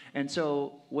trick. And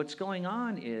so what's going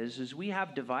on is we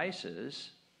have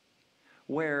devices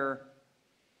where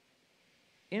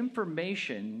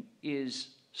information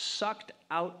is sucked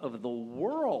out of the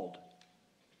world,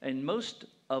 and most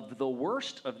of the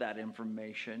worst of that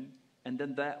information, and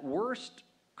then that worst,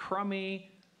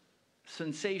 crummy,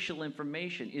 sensational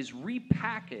information is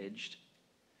repackaged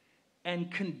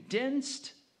and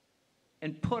condensed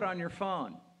and put on your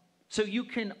phone. So you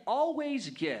can always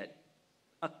get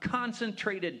a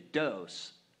concentrated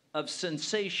dose of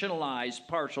sensationalized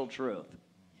partial truth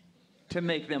to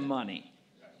make them money.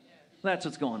 That's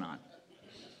what's going on.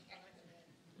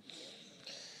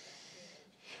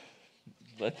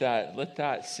 Let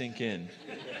that sink in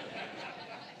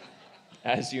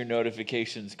as your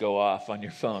notifications go off on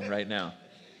your phone right now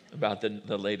about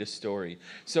the latest story.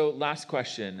 So last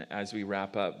question as we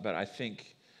wrap up, but I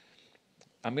think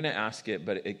I'm going to ask it,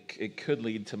 but it could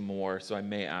lead to more, so I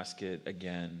may ask it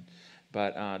again.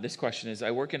 But this question is,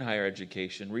 I work in higher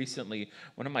education. Recently,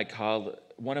 one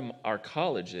of our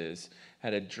colleges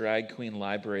had a drag queen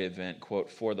library event, quote,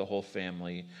 for the whole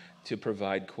family to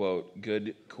provide, quote,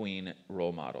 good queen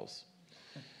role models.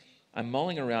 I'm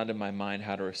mulling around in my mind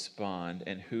how to respond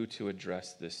and who to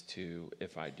address this to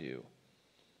if I do.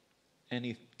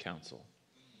 Any counsel?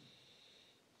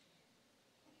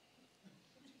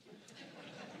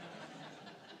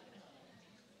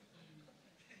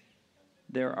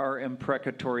 There are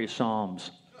imprecatory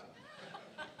psalms.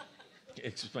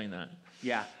 Explain that.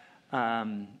 Yeah.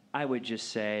 I would just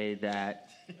say that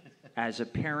as a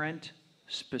parent,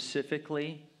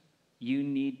 specifically, you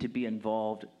need to be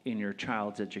involved in your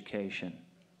child's education.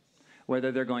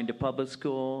 Whether they're going to public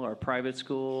school or private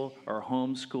school or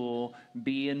homeschool,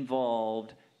 be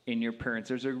involved in your parents.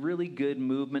 There's a really good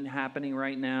movement happening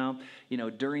right now.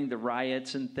 During the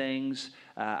riots and things,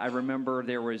 I remember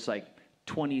there was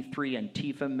 23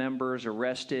 Antifa members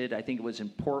arrested. I think it was in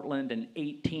Portland, and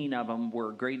 18 of them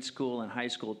were grade school and high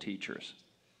school teachers.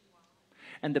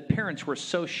 And the parents were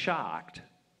so shocked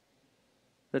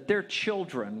that their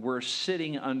children were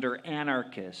sitting under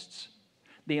anarchists.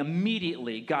 They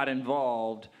immediately got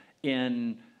involved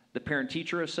in the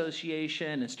Parent-Teacher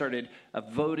Association and started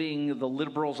voting the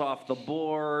liberals off the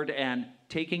board and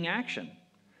taking action.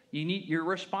 You're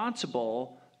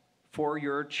responsible for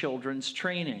your children's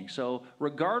training. So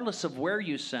regardless of where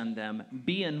you send them,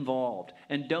 be involved.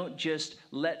 And don't just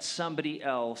let somebody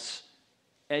else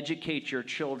educate your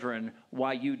children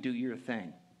while you do your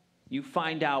thing. You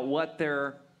find out what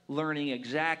they're learning,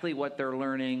 exactly what they're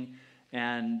learning.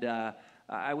 And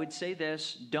I would say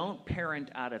this, don't parent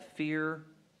out of fear.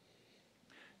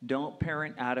 Don't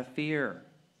parent out of fear.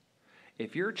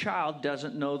 If your child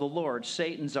doesn't know the Lord,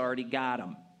 Satan's already got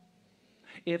them.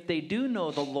 If they do know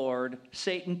the Lord,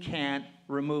 Satan can't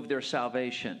remove their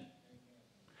salvation.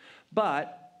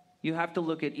 But you have to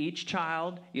look at each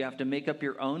child. You have to make up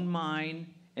your own mind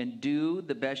and do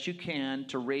the best you can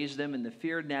to raise them in the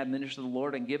fear and admonition of the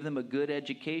Lord and give them a good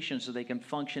education so they can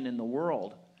function in the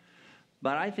world.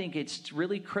 But I think it's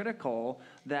really critical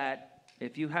that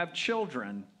if you have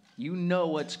children, you know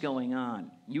what's going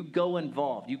on. You go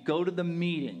involved. You go to the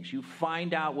meetings. You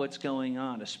find out what's going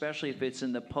on, especially if it's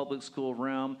in the public school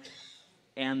realm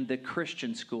and the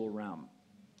Christian school realm.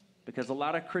 Because a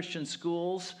lot of Christian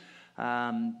schools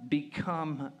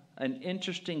become an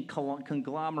interesting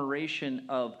conglomeration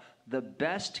of the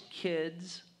best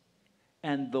kids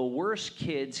and the worst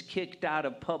kids kicked out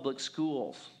of public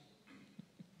schools.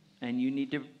 And you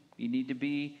need to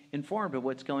be informed of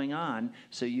what's going on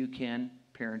so you can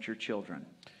parent your children.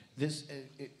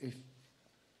 If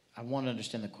I want to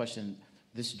understand the question,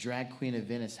 this drag queen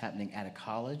event is happening at a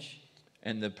college?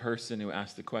 and the person who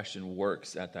asked the question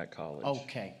works at that college.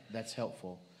 Okay, that's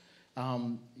helpful.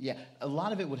 Yeah, a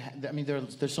lot of it would. I mean,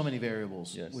 there's so many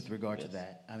variables with regard to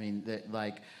that. I mean,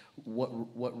 like,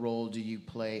 what role do you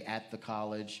play at the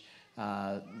college?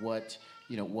 What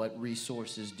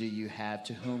resources do you have?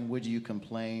 To whom would you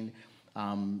complain?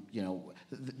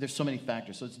 There's so many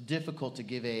factors, so it's difficult to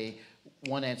give a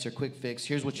one answer, quick fix.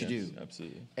 Here's what you do.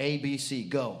 Absolutely. A, B, C,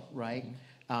 go. Right.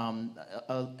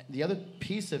 The other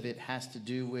piece of it has to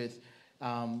do with.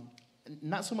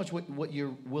 Not so much what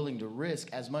you're willing to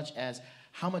risk as much as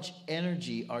how much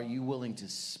energy are you willing to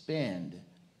spend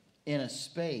in a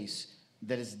space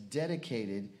that is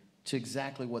dedicated to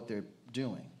exactly what they're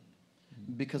doing.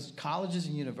 Because colleges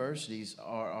and universities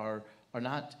are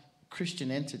not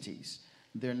Christian entities.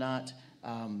 They're not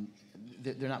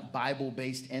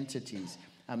Bible-based entities.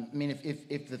 I mean,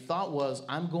 if the thought was,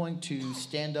 I'm going to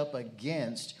stand up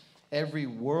against every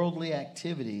worldly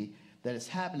activity that is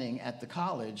happening at the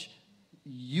college,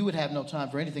 you would have no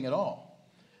time for anything at all,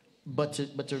 but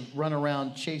to run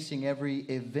around chasing every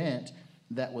event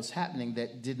that was happening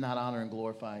that did not honor and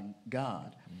glorify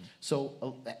God. Mm-hmm.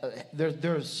 So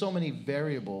there are so many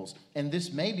variables, and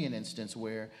this may be an instance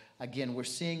where, again, we're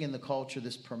seeing in the culture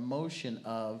this promotion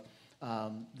of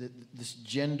this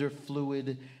gender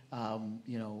fluid,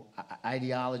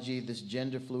 ideology, this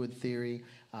gender fluid theory.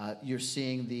 You're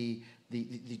seeing the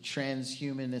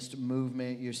transhumanist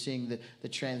movement. You're seeing the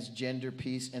transgender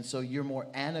piece. And so you're more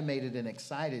animated and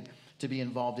excited to be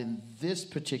involved in this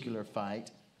particular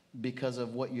fight because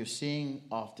of what you're seeing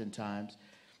oftentimes,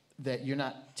 that you're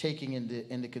not taking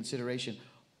into consideration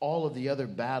all of the other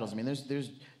battles. I mean,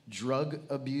 there's drug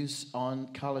abuse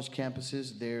on college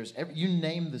campuses. There's you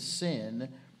name the sin.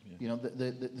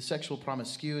 The sexual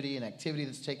promiscuity and activity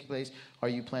that's taking place. Are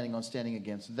you planning on standing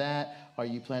against that? Are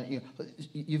you planning?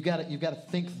 You've got to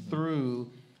think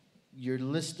through your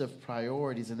list of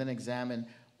priorities and then examine,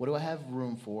 what do I have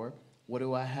room for? What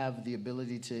do I have the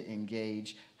ability to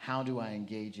engage? How do I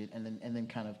engage it? And then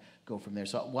kind of go from there.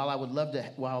 So while I would love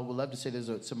to say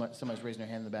somebody's raising their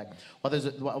hand in the back.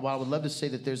 While I would love to say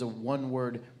that there's a one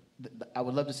word, I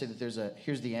would love to say that there's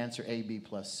here's the answer, A, B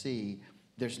plus C.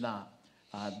 There's not.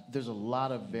 There's a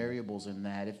lot of variables in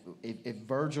that. If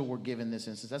Virgil were given this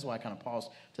instance, that's why I kind of paused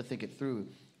to think it through.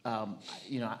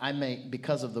 I may,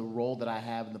 because of the role that I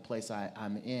have in the place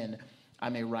I'm in, I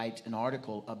may write an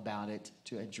article about it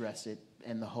to address it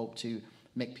in the hope to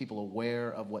make people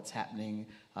aware of what's happening,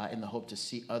 in the hope to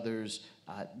see others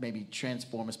maybe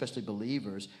transform, especially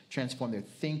believers, transform their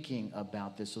thinking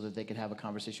about this so that they can have a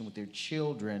conversation with their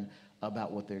children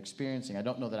about what they're experiencing. I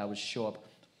don't know that I would show up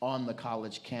on the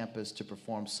college campus to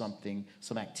perform some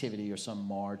activity or some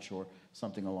march or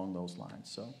something along those lines.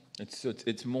 So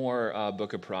it's more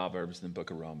Book of Proverbs than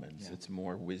Book of Romans. Yeah. It's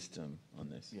more wisdom on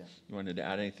this. Yeah. You wanted to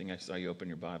add anything? I saw you open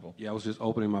your Bible. Yeah, I was just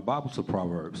opening my Bible to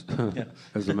Proverbs,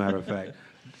 as a matter of fact.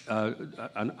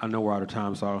 I know we're out of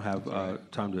time, so I don't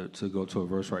have time to go to a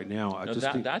verse right now.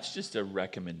 That's just a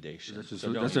recommendation. That's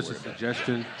just a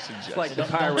suggestion. It's like the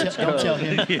Pirates Don't tell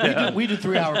him. Yeah. We do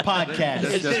 3-hour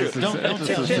podcasts. Don't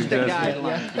tell him. Just a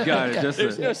guideline. You got it.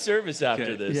 There's no service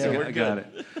after this, so we're I good. got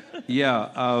it. Yeah,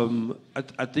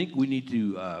 I think we need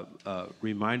to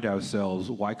remind ourselves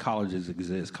why colleges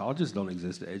exist. Colleges don't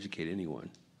exist to educate anyone.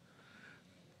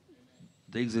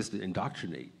 They exist to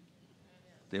indoctrinate.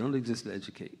 They don't exist to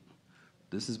educate.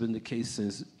 This has been the case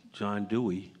since John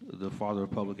Dewey, the father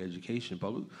of public education.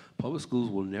 Public schools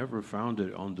were never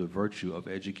founded on the virtue of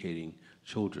educating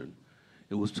children.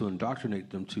 It was to indoctrinate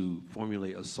them to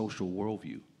formulate a social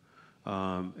worldview.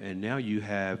 And now you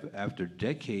have, after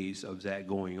decades of that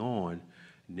going on,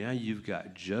 now you've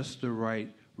got just the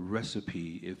right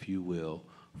recipe, if you will,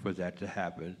 for that to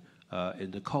happen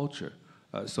in the culture.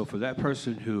 So for that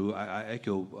person who, I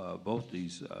echo both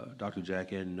these, Dr.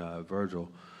 Jack and Virgil,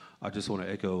 I just want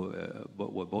to echo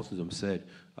what both of them said.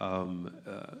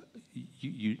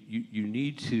 You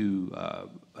need to.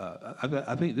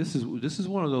 I think this is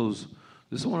one of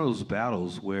those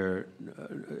battles where,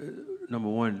 number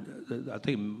one, I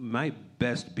think might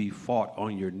best be fought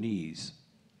on your knees.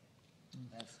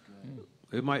 That's good.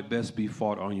 It might best be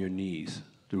fought on your knees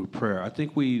through prayer. I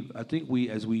think we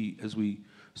as we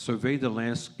survey the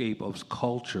landscape of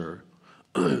culture,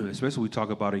 especially we talk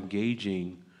about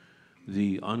engaging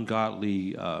the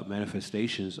ungodly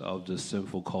manifestations of the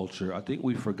sinful culture, I think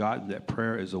we've forgotten that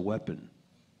prayer is a weapon.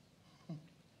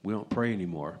 We don't pray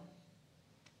anymore.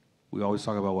 We always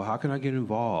talk about, well, how can I get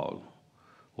involved?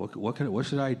 What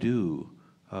should I do?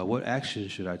 What action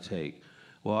should I take?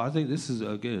 Well, I think this is,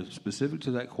 again, specific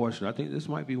to that question. I think this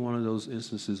might be one of those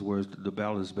instances where the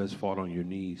battle is best fought on your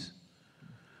knees.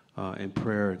 in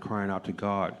prayer and crying out to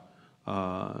God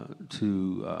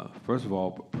to, first of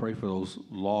all, pray for those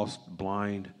lost,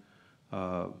 blind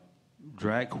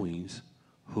drag queens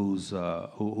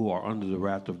who are under the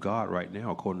wrath of God right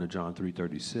now, according to John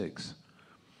 3:36,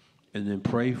 and then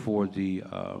pray for the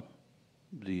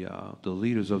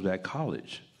leaders of that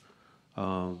college,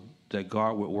 that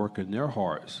God would work in their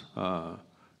hearts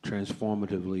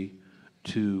transformatively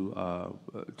to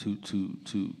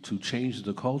change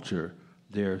the culture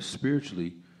there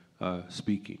spiritually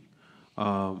speaking.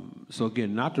 So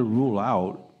again, not to rule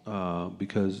out,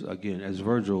 because again, as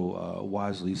Virgil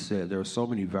wisely said, there are so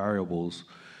many variables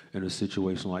in a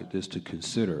situation like this to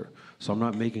consider. So I'm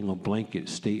not making a blanket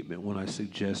statement when I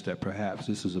suggest that perhaps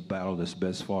this is a battle that's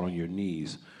best fought on your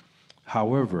knees.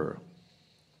 However,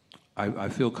 I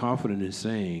feel confident in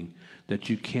saying that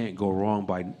you can't go wrong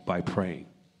by praying.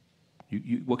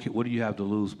 What do you have to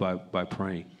lose by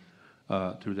praying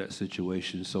through that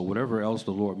situation? So whatever else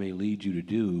the Lord may lead you to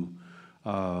do,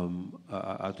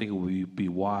 I think it would be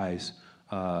wise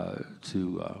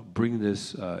to bring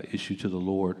this issue to the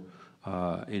Lord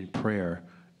in prayer,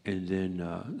 and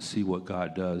then see what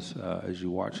God does as you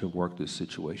watch Him work this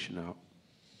situation out.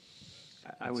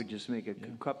 I would just make a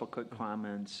couple quick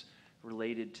comments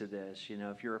related to this. You know,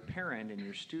 if you're a parent and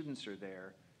your students are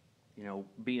there, you know,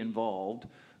 be involved.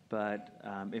 But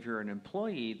if you're an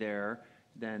employee there,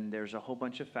 then there's a whole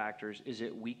bunch of factors. Is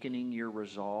it weakening your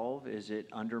resolve? Is it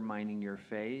undermining your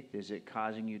faith? Is it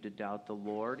causing you to doubt the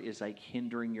Lord? Is like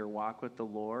hindering your walk with the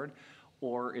Lord?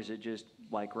 Or is it just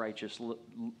like righteous,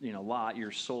 Lot,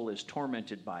 your soul is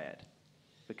tormented by it?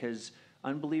 Because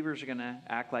unbelievers are going to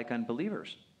act like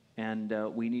unbelievers. And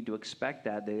we need to expect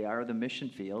that. They are the mission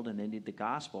field, and they need the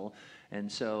gospel.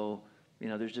 And so,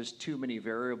 there's just too many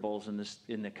variables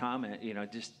in the comment.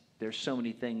 Just there's so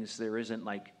many things. There isn't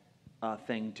like a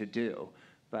thing to do.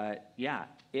 But yeah,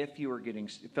 if you were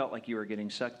felt like you were getting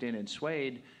sucked in and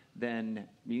swayed, then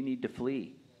you need to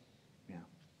flee. Yeah.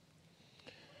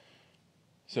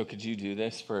 So could you do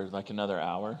this for like another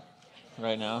hour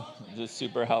right now? Just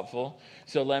super helpful.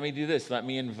 So let me do this. Let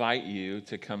me invite you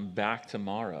to come back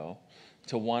tomorrow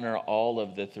to one or all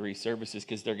of the 3 services,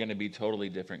 because they're going to be totally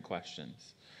different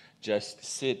questions. Just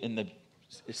sit in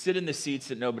the seats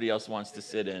that nobody else wants to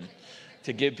sit in,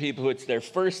 to give people who it's their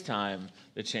first time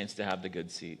the chance to have the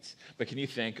good seats. But can you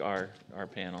thank our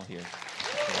panel here?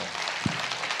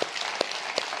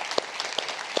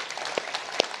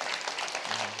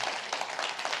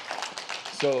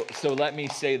 So let me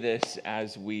say this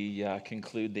as we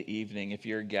conclude the evening. If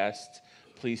you're a guest,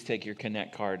 please take your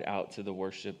Connect card out to the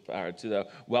to the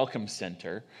Welcome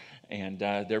Center. And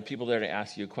there are people there to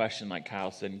ask you a question, like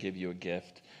Kyle said, and give you a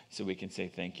gift, so we can say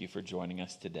thank you for joining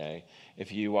us today.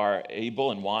 If you are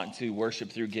able and want to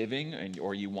worship through giving,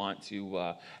 or you want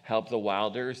to help the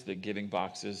Wilders, the giving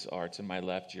boxes are to my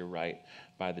left, your right,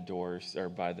 by the doors, or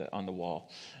on the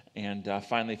wall. And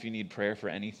finally, if you need prayer for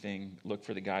anything, look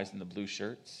for the guys in the blue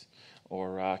shirts,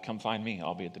 or come find me.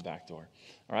 I'll be at the back door.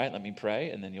 All right, let me pray,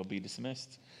 and then you'll be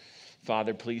dismissed.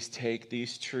 Father, please take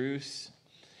these truths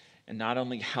and not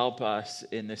only help us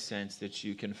in the sense that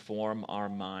you can form our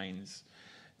minds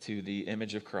to the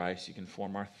image of Christ, you can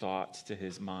form our thoughts to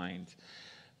his mind,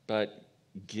 but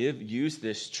use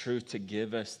this truth to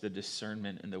give us the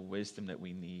discernment and the wisdom that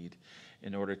we need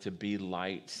in order to be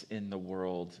light in the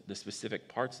world, the specific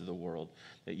parts of the world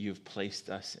that you've placed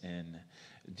us in.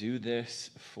 Do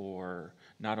this for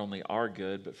not only our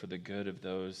good, but for the good of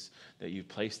those that you've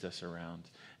placed us around.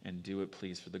 And do it,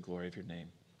 please, for the glory of your name.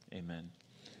 Amen.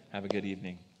 Have a good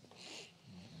evening.